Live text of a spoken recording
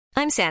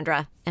I'm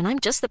Sandra, and I'm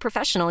just the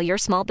professional your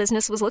small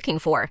business was looking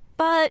for.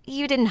 But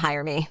you didn't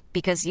hire me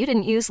because you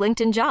didn't use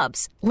LinkedIn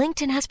Jobs.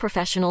 LinkedIn has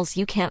professionals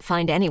you can't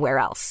find anywhere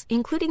else,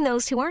 including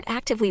those who aren't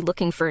actively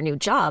looking for a new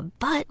job,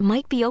 but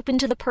might be open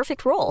to the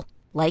perfect role,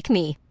 like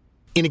me.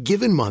 In a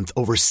given month,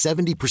 over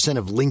 70%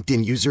 of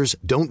LinkedIn users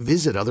don't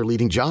visit other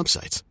leading job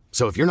sites.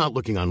 So if you're not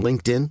looking on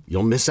LinkedIn,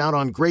 you'll miss out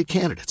on great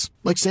candidates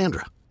like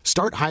Sandra.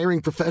 Start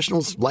hiring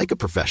professionals like a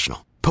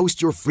professional.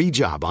 Post your free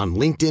job on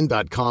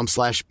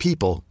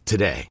linkedin.com/people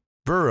today.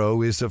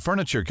 Burrow is a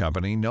furniture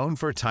company known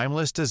for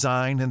timeless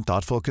design and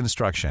thoughtful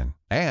construction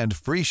and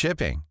free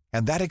shipping,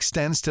 and that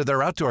extends to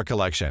their outdoor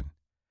collection.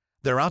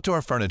 Their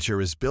outdoor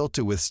furniture is built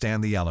to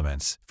withstand the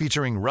elements,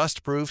 featuring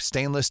rust-proof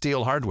stainless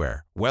steel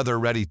hardware,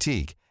 weather-ready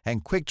teak,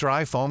 and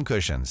quick-dry foam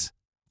cushions.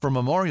 For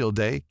Memorial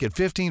Day, get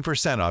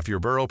 15% off your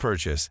Burrow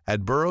purchase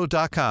at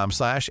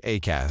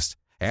burrow.com/ACAST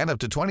and up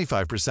to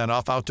 25%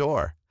 off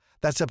outdoor.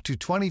 That's up to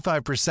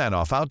 25%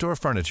 off outdoor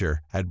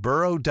furniture at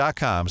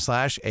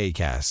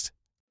burrow.com/ACAST.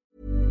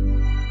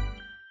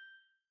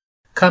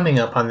 Coming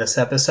up on this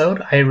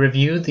episode, I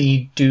review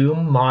the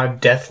Doom mod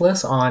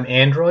Deathless on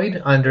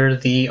Android under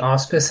the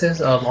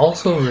auspices of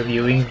also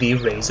reviewing the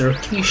Razer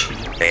Kishi.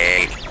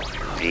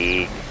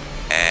 A-D-N.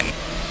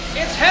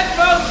 It's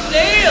Headphones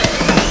Neil!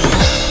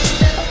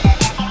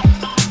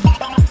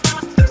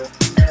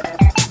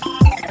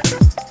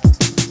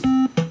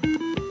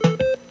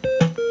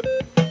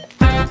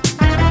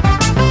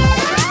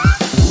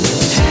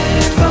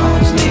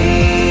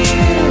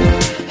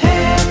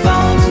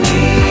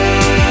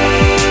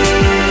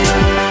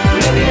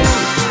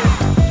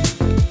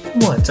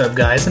 What's up,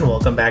 guys, and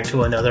welcome back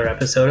to another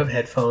episode of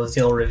Headphones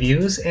Deal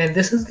Reviews, and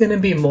this is going to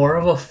be more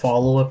of a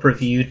follow-up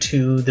review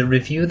to the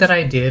review that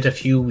I did a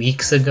few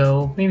weeks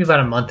ago, maybe about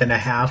a month and a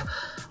half,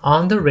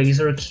 on the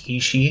Razer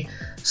Kishi.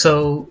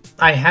 So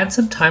I had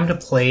some time to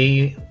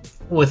play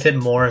with it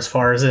more as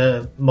far as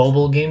a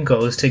mobile game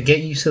goes, to get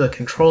used to the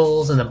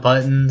controls and the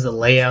buttons, the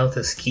layout,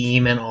 the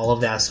scheme, and all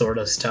of that sort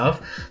of stuff.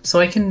 So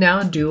I can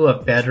now do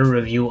a better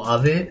review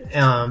of it.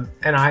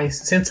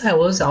 Since I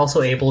was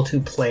also able to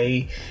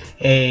play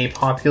a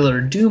popular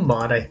Doom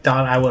mod, I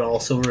thought I would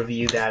also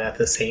review that at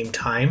the same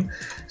time.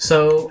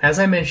 So as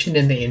I mentioned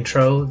in the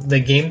intro, the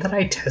game that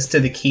I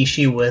tested the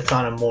Kishi with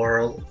on a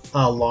more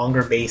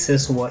longer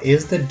basis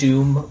is the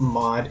Doom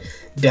mod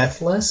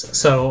Deathless.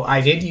 So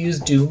I did use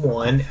Doom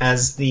 1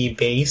 as the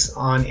base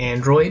on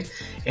Android,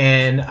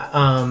 and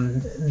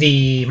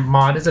the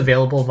mod is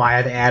available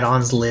via the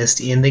add-ons list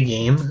in the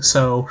game.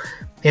 So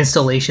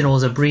installation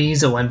was a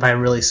breeze. It went by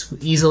really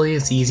easily.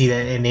 It's easy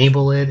to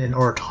enable it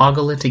or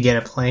toggle it to get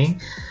it playing.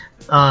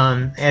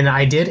 And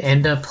I did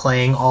end up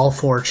playing all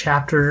 4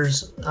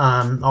 chapters,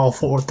 all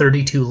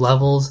 32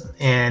 levels,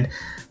 and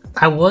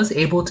I was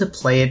able to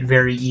play it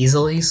very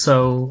easily.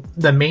 So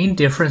the main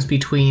difference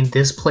between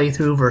this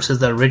playthrough versus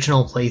the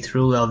original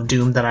playthrough of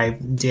Doom that I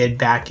did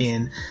back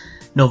in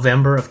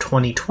November of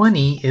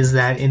 2020 is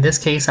that in this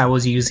case I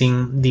was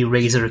using the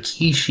Razer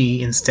Kishi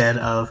instead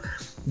of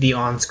the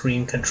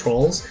on-screen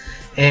controls.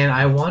 And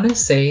I want to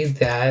say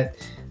that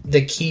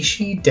the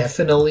Kishi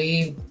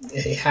definitely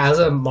has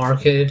a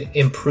marked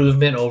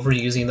improvement over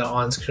using the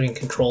on-screen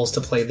controls to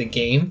play the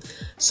game.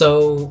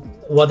 So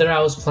whether I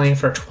was playing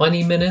for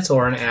 20 minutes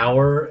or an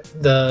hour,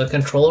 the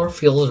controller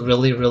feels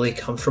really, really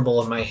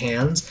comfortable in my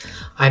hands.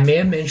 I may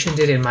have mentioned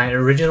it in my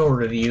original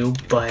review,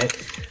 but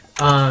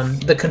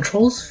the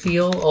controls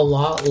feel a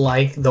lot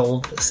like the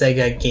old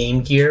Sega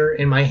Game Gear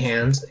in my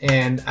hands,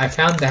 and I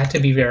found that to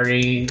be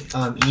very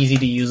easy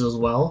to use as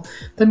well.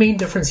 The main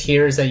difference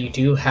here is that you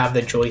do have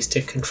the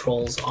joystick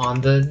controls on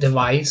the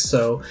device,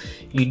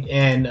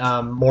 and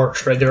more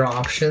trigger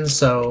options,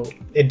 so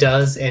it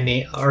does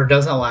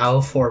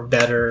allow for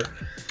better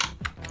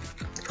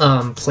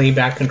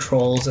playback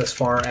controls as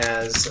far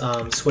as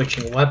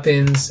switching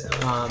weapons,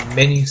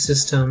 menu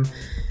system,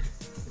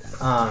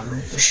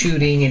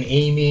 shooting and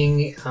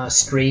aiming,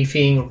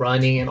 strafing,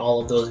 running, and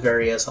all of those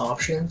various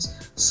options.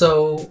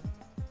 So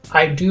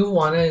I do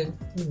want to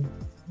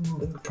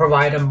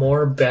provide a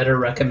more better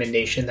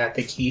recommendation that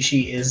the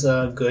Kishi is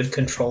a good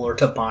controller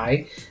to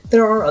buy.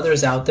 There are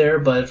others out there,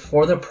 but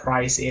for the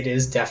price it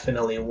is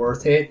definitely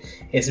worth it.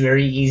 It's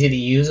very easy to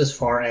use as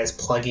far as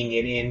plugging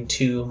it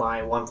into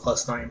my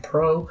OnePlus 9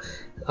 Pro.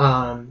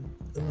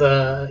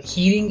 The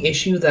heating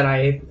issue that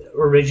I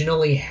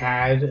originally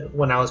had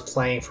when I was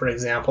playing, for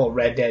example,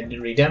 Red Dead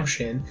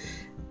Redemption,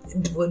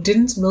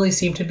 didn't really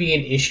seem to be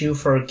an issue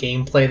for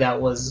gameplay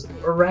that was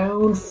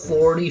around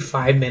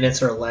 45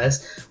 minutes or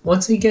less.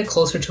 Once you get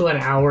closer to an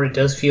hour, it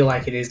does feel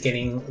like it is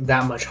getting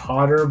that much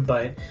hotter,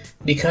 but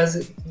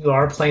because you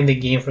are playing the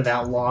game for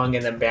that long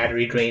and the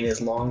battery drain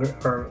is longer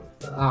or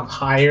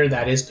higher,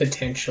 that is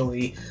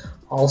potentially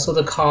also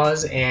the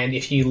cause. And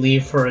if you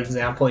leave, for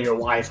example, your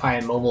Wi-Fi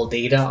and mobile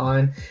data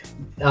on,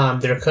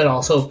 there could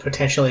also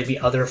potentially be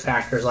other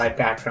factors like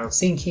background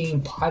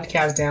syncing,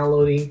 podcast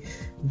downloading,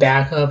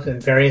 backup,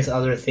 and various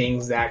other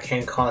things that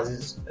can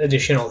cause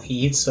additional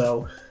heat.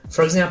 So,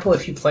 for example,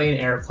 if you play in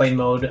airplane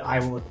mode, I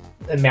would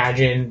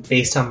imagine,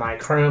 based on my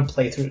current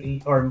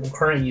playthrough or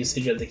current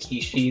usage of the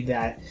Kishi,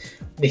 that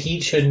the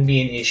heat shouldn't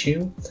be an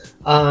issue.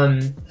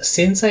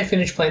 Since I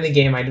finished playing the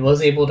game, I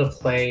was able to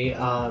play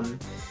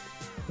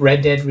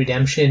Red Dead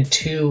Redemption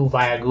 2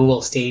 via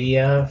Google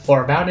Stadia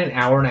for about an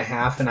hour and a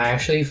half, and I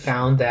actually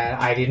found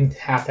that I didn't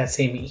have that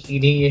same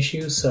heating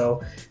issue.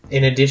 So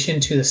in addition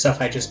to the stuff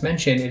I just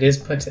mentioned, it is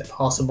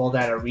possible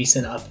that a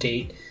recent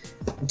update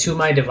to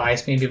my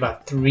device, maybe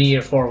about 3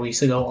 or 4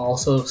 weeks ago,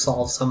 also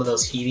solved some of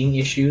those heating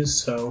issues.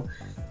 So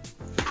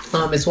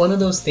it's one of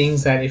those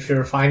things that if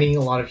you're finding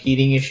a lot of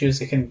heating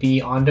issues, it can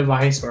be on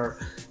device or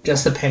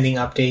just a pending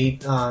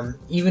update.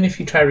 Even if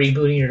you try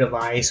rebooting your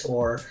device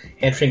or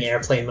entering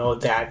airplane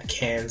mode, that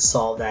can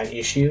solve that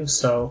issue.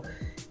 So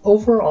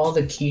overall,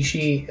 the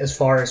Kishi, as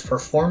far as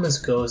performance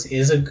goes,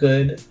 is a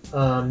good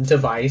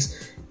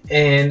device.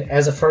 And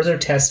as a further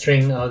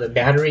testing of the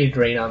battery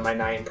drain on my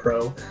 9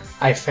 Pro,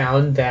 I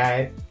found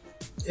that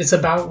it's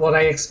about what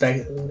I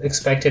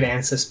expected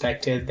and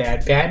suspected,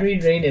 that battery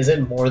drain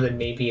isn't more than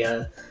maybe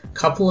a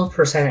couple of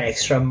percent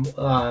extra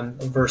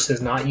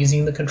versus not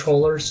using the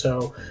controller.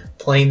 So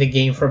playing the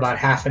game for about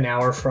half an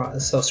hour,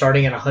 so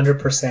starting at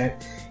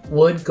 100%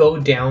 would go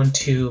down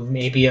to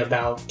maybe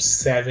about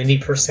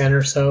 70%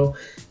 or so.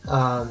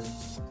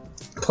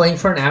 Playing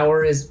for an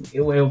hour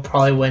it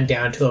probably went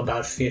down to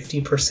about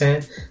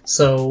 50%.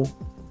 So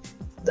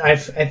I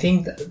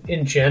think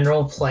in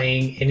general,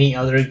 playing any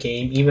other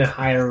game, even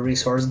higher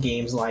resource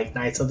games like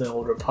Knights of the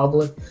Old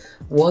Republic,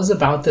 was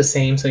about the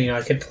same. So,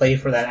 I could play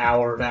for that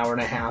hour and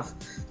a half,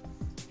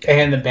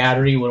 and the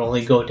battery would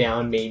only go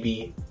down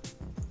maybe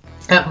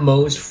at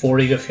most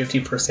 40 to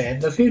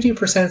 50%. The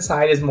 50%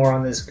 side is more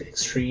on this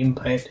extreme,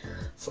 but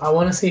I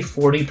want to say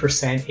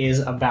 40% is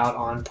about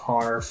on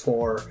par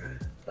for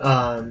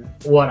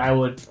what I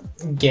would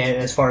get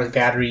as far as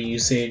battery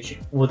usage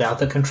without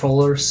the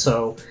controller.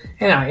 So,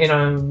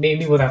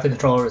 maybe without the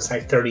controller it's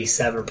like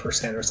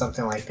 37% or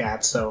something like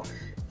that. So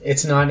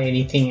it's not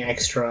anything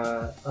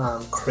extra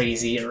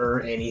crazy or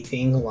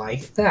anything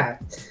like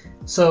that.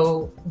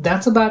 So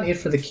that's about it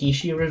for the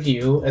Kishi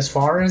review. As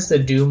far as the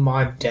Doom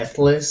mod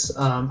Deathless,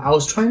 I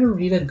was trying to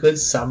read a good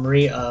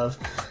summary of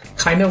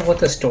kind of what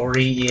the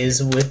story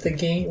is with the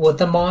game, with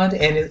the mod,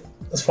 and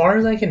as far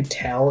as I can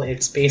tell,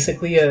 it's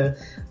basically a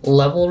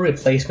level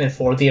replacement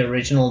for the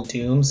original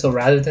Doom. So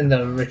rather than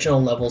the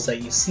original levels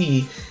that you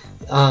see,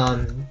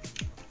 the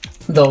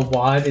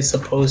WOD is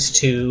supposed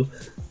to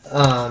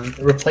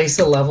replace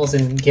the levels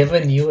and give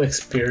a new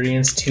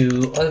experience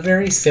to a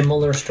very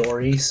similar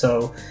story.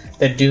 So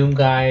the Doom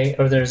guy,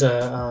 or there's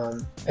a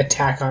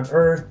attack on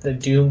Earth. The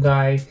Doom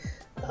guy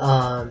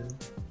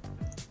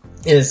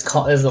is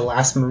the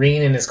last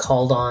Marine and is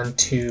called on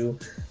to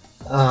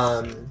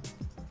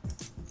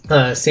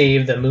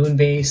save the moon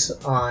base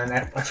on.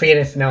 I forget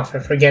if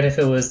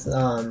it was.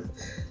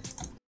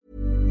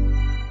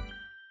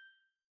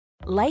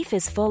 Life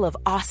is full of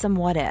awesome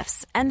what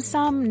ifs, and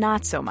some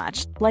not so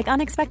much, like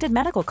unexpected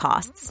medical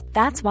costs.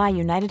 That's why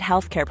United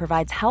Healthcare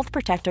provides Health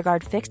Protector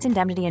Guard fixed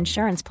indemnity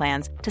insurance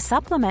plans to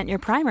supplement your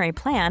primary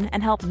plan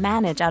and help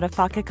manage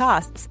out-of-pocket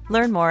costs.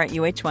 Learn more at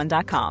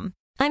uh1.com.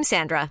 I'm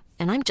Sandra,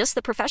 and I'm just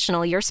the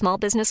professional your small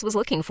business was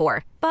looking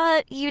for.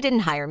 But you didn't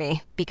hire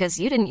me because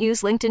you didn't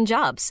use LinkedIn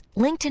Jobs.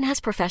 LinkedIn has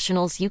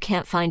professionals you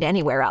can't find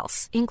anywhere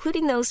else,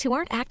 including those who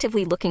aren't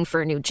actively looking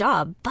for a new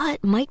job,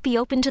 but might be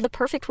open to the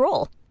perfect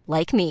role,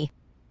 like me.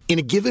 In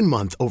a given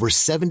month, over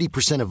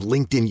 70% of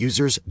LinkedIn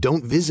users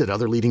don't visit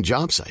other leading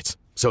job sites.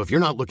 So if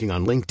you're not looking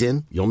on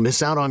LinkedIn, you'll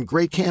miss out on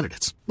great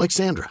candidates like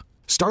Sandra.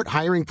 Start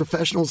hiring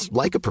professionals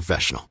like a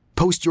professional.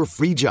 Post your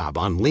free job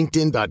on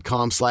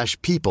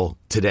linkedin.com/people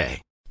today.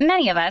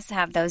 Many of us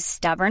have those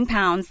stubborn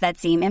pounds that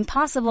seem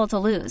impossible to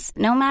lose,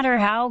 no matter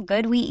how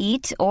good we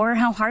eat or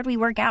how hard we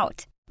work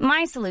out.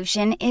 My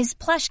solution is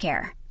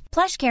PlushCare.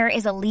 PlushCare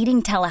is a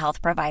leading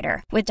telehealth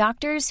provider with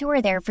doctors who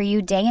are there for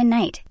you day and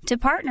night to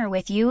partner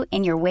with you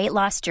in your weight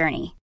loss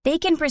journey. They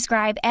can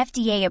prescribe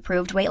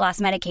FDA-approved weight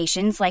loss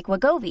medications like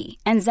Wegovy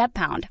and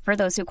Zepbound for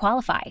those who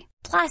qualify.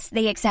 Plus,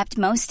 they accept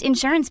most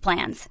insurance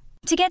plans.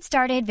 To get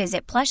started,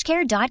 visit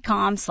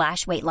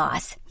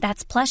plushcare.com/weightloss.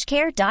 That's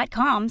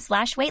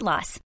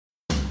plushcare.com/weightloss.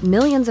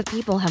 Millions of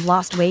people have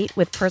lost weight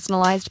with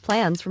personalized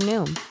plans from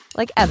Noom.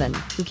 Like Evan,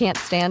 who can't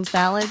stand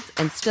salads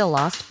and still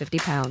lost 50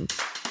 pounds.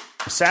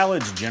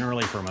 Salads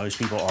generally for most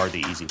people are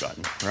the easy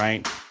button,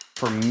 right?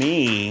 For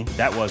me,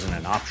 that wasn't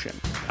an option.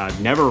 I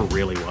never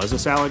really was a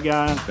salad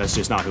guy. That's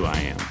just not who I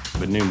am.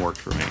 But Noom worked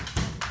for me.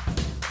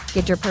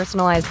 Get your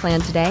personalized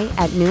plan today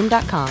at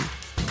Noom.com.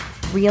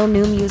 Real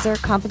Noom user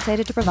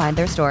compensated to provide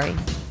their story.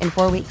 In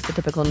 4 weeks, the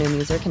typical Noom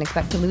user can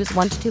expect to lose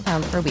 1 to 2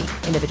 pounds per week.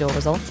 Individual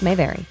results may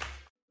vary.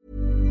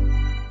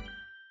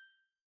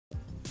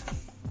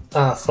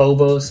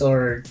 Phobos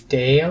or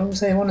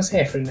Deos, I want to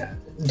say, I forget.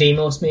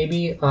 Deimos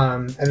maybe,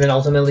 and then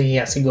ultimately he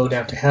has to go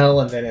down to hell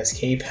and then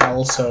escape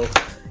hell. So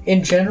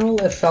in general,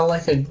 it felt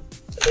like a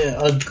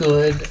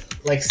good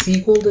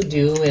sequel to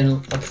Doom and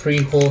a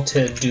prequel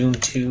to Doom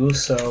 2.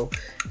 So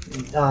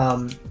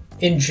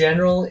in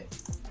general,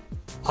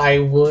 I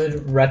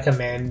would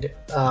recommend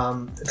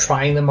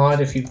trying the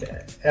mod if you've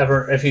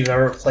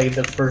ever played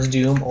the first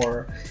Doom,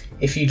 or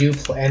if you do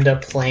end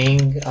up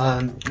playing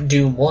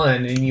Doom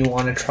 1 and you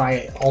want to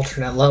try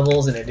alternate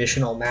levels and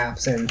additional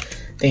maps and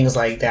things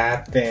like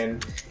that,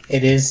 then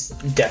it is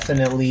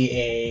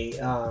definitely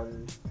a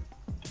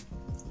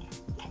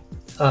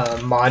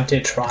mod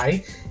to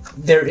try.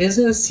 There is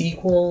a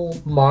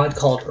sequel mod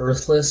called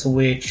Earthless,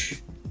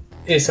 which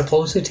is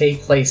supposed to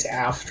take place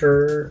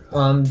after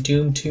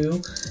Doom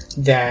 2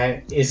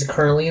 that is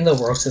currently in the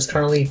works. There's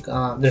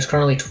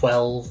currently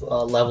 12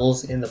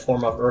 levels in the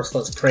form of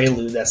Earthless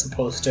Prelude that's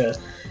supposed to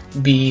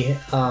be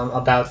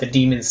about the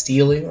demons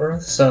stealing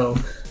Earth. So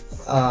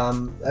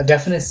a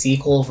definite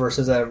sequel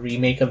versus a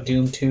remake of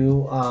Doom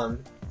 2.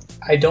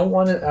 I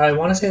want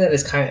to say that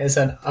it's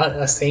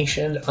a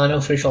sanctioned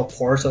unofficial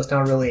port, so it's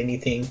not really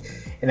anything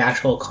in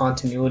actual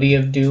continuity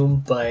of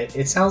Doom, but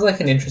it sounds like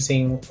an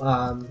interesting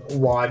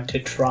WOD to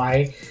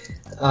try.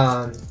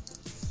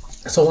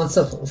 So once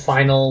the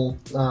final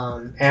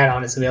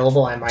add-on is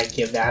available, I might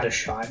give that a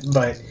shot.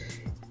 But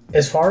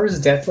as far as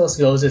Deathless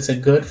goes, it's a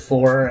good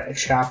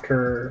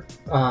 4-chapter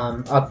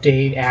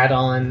update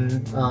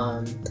add-on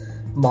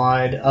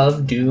mod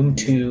of Doom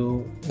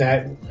 2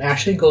 that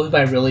actually goes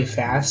by really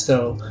fast.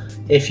 So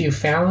if you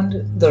found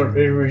the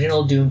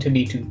original Doom to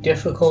be too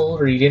difficult,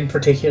 or you didn't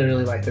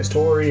particularly like the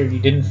story, or you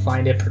didn't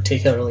find it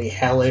particularly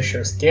hellish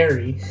or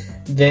scary,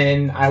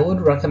 then I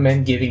would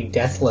recommend giving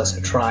Deathless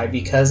a try,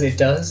 because it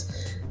does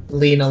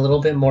lean a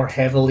little bit more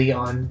heavily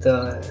on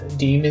the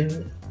demons,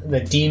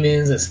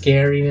 the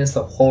scariness,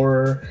 the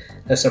horror,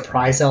 the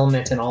surprise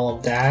element, and all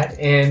of that.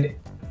 And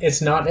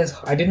it's not as,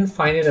 I didn't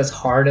find it as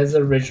hard as the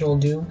original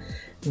Doom.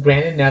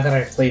 Granted, now that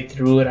I've played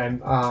through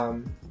it,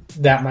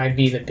 that might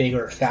be the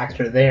bigger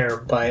factor there,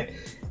 but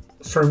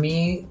for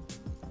me,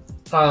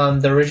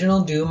 the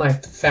original Doom, I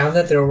found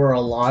that there were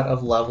a lot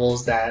of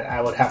levels that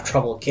I would have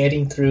trouble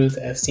getting through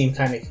that seemed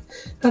kind of,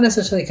 not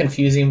necessarily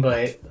confusing,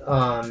 but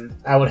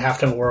I would have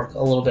to work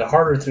a little bit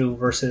harder through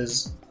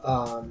versus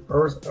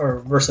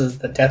versus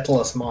the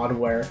Deathless mod,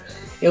 where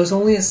it was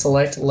only a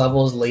select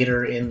levels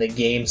later in the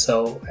game.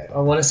 So I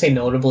want to say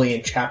notably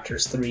in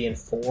chapters 3 and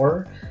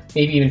 4,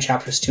 maybe even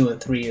chapters 2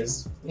 and 3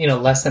 is,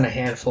 less than a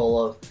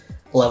handful of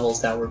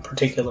levels that were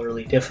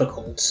particularly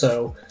difficult.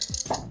 So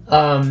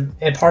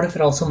and part of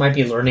it also might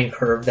be a learning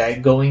curve,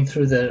 that going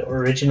through the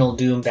original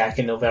Doom back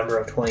in November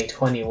of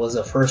 2020 was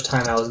the first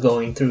time I was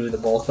going through the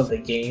bulk of the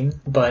game.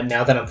 But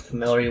now that I'm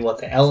familiar with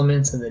the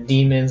elements and the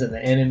demons and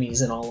the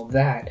enemies and all of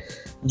that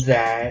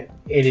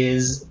it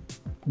is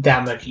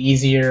that much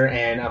easier,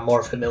 and I'm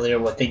more familiar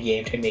with the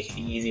game to make it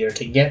easier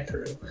to get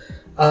through.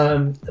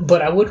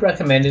 But I would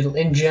recommend it.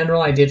 In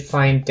general, I did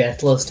find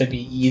Deathless to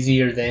be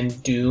easier than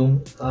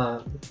Doom,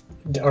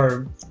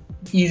 or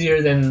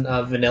easier than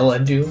vanilla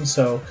Doom,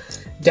 so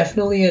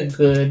definitely a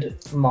good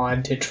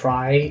mod to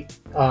try,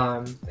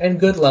 and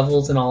good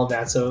levels and all of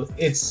that, so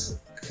it's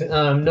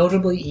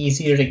notably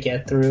easier to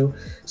get through.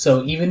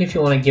 So even if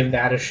you want to give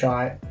that a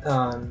shot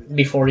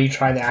before you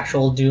try the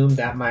actual Doom,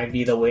 that might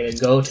be the way to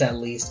go, to at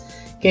least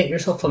get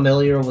yourself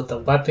familiar with the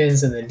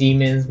weapons and the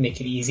demons,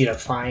 make it easy to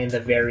find the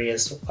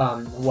various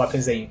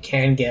weapons that you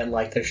can get,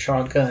 like the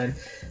shotgun,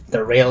 the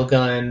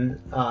railgun,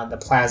 the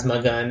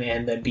plasma gun,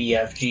 and the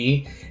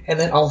BFG, and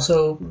then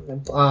also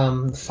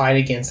fight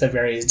against the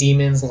various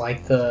demons,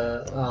 like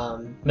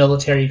the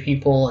military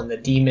people and the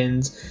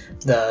demons,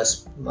 the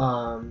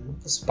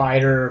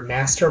spider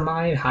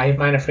mastermind, hive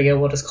mind, I forget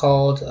what it's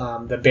called,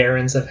 the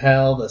barons of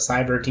hell, the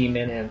cyber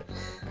demon, and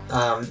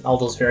all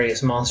those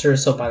various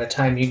monsters. So by the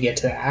time you get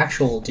to the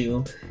actual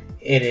Doom,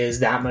 it is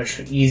that much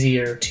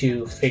easier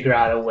to figure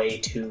out a way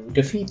to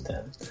defeat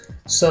them.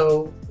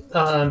 So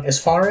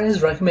as far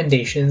as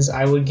recommendations,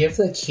 I would give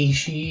the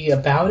Kishi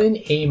about an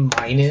A-.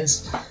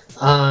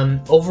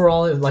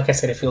 Overall, like I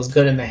said, it feels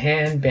good in the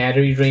hand,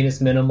 battery drain is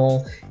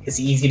minimal,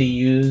 it's easy to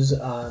use,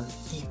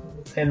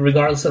 and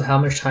regardless of how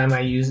much time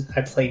I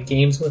played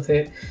games with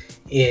it,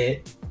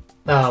 it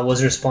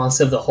was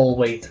responsive the whole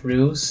way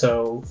through.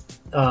 So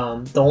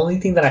the only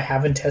thing that I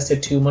haven't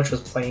tested too much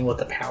was playing with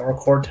the power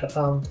cord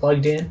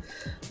plugged in,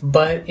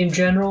 but in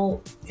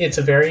general, it's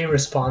a very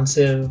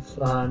responsive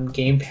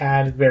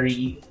gamepad,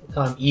 very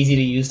easy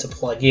to use to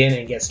plug in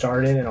and get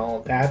started and all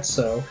of that.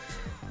 So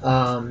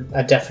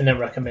a definite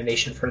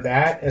recommendation for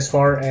that. As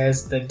far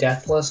as the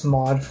Deathless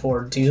mod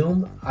for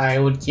Doom, I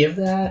would give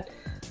that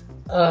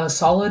a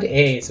solid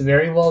A. It's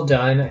very well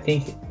done. I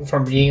think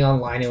from reading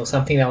online, it was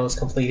something that was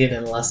completed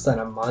in less than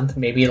a month,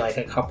 maybe like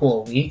a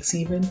couple of weeks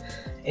even.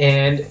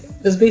 And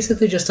it was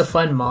basically just a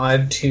fun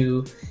mod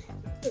to,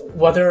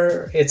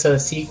 whether it's a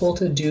sequel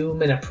to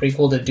Doom and a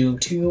prequel to Doom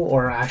 2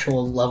 or an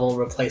actual level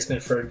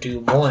replacement for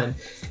Doom 1,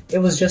 it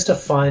was just a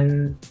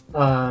fun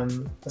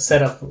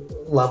set of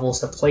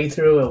levels to play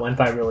through. It went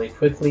by really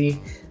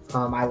quickly.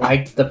 I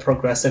like the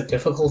progressive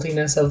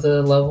difficultiness of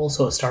the level,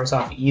 so it starts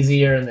off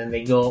easier and then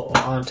they go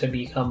on to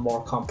become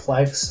more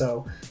complex.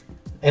 So,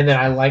 and then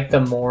I like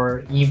the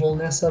more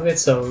evilness of it,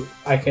 so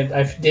I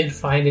did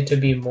find it to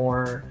be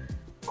more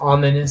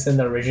ominous than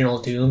the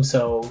original Doom,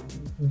 so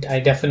I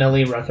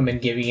definitely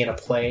recommend giving it a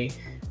play.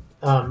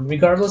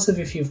 Regardless of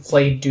if you've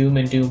played Doom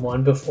and Doom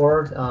 1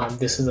 before,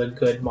 this is a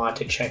good mod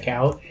to check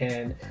out,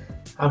 and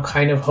I'm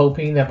kind of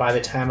hoping that by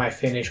the time I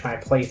finish my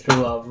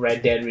playthrough of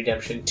Red Dead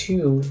Redemption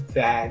 2,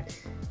 that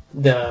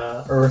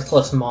the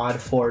Deathless Mod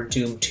for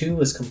Doom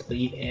 2 is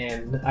complete,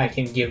 and I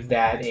can give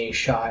that a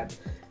shot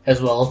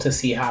as well to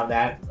see how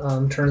that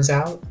turns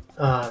out.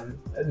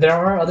 There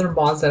are other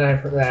mods that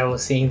I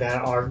was seeing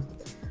that are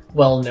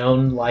well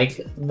known,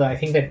 like I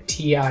think the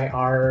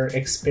TIR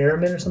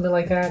experiment or something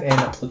like that, and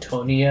the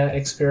Plutonia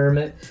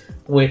experiment,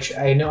 which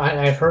I know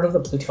I've heard of the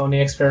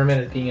Plutonia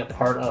experiment as being a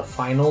part of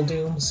Final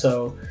Doom,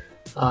 so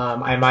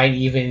I might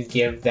even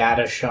give that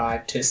a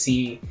shot to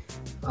see,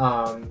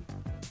 to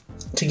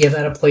give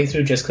that a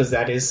playthrough, just because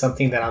that is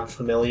something that I'm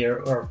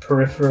familiar or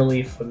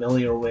peripherally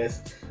familiar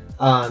with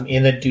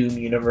in the Doom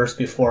universe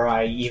before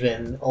I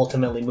even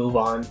ultimately move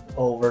on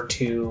over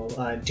to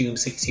Doom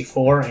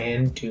 64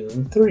 and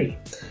Doom 3.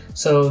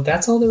 So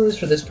that's all there is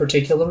for this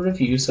particular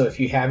review. So if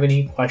you have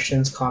any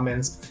questions,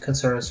 comments,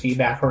 concerns,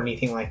 feedback, or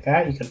anything like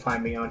that, you can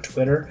find me on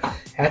Twitter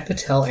at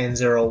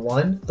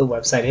PatelN01. The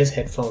website is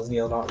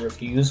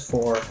headphonesneil.reviews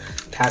for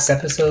past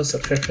episodes,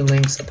 subscription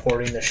links,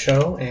 supporting the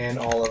show, and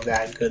all of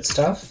that good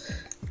stuff.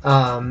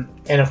 And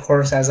of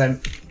course, as I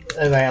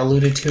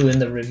alluded to in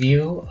the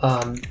review,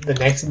 the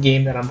next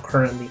game that I'm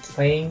currently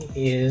playing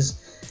is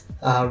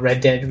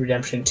Red Dead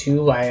Redemption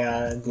 2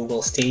 via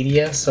Google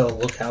Stadia, so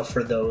look out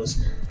for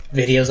those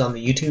videos on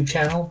the YouTube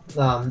channel.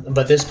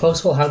 But this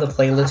post will have the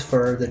playlist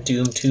for the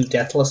Doom 2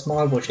 Deathless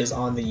Mod, which is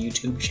on the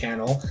YouTube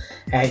channel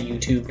at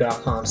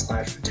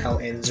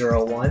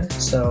youtube.com/PatelN01.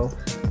 So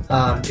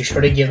be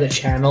sure to give the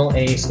channel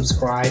a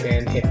subscribe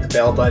and hit the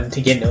bell button to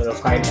get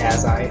notified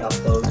as I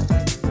upload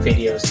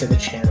videos to the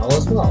channel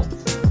as well.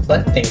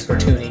 But thanks for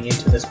tuning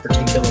into this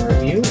particular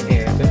review,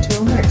 and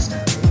until next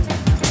time.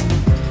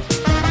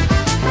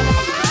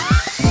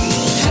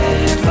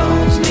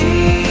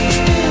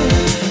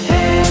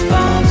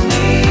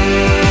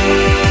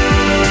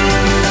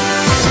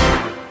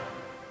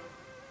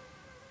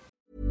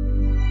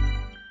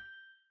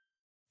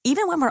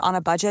 Even when we're on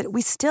a budget,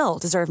 we still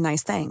deserve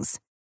nice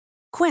things.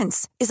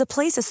 Quince is a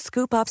place to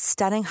scoop up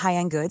stunning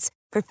high-end goods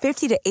for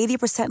 50 to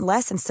 80%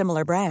 less than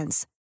similar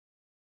brands.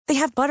 They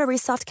have buttery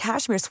soft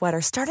cashmere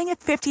sweaters starting at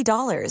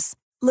 $50,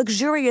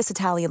 luxurious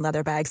Italian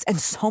leather bags, and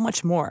so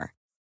much more.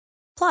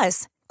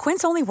 Plus,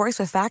 Quince only works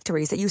with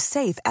factories that use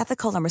safe,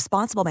 ethical, and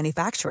responsible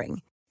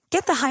manufacturing.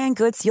 Get the high-end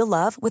goods you'll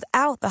love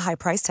without the high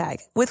price tag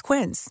with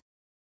Quince.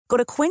 Go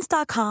to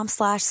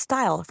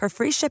quince.com/style for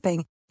free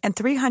shipping and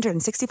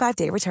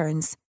 365-day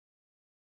returns.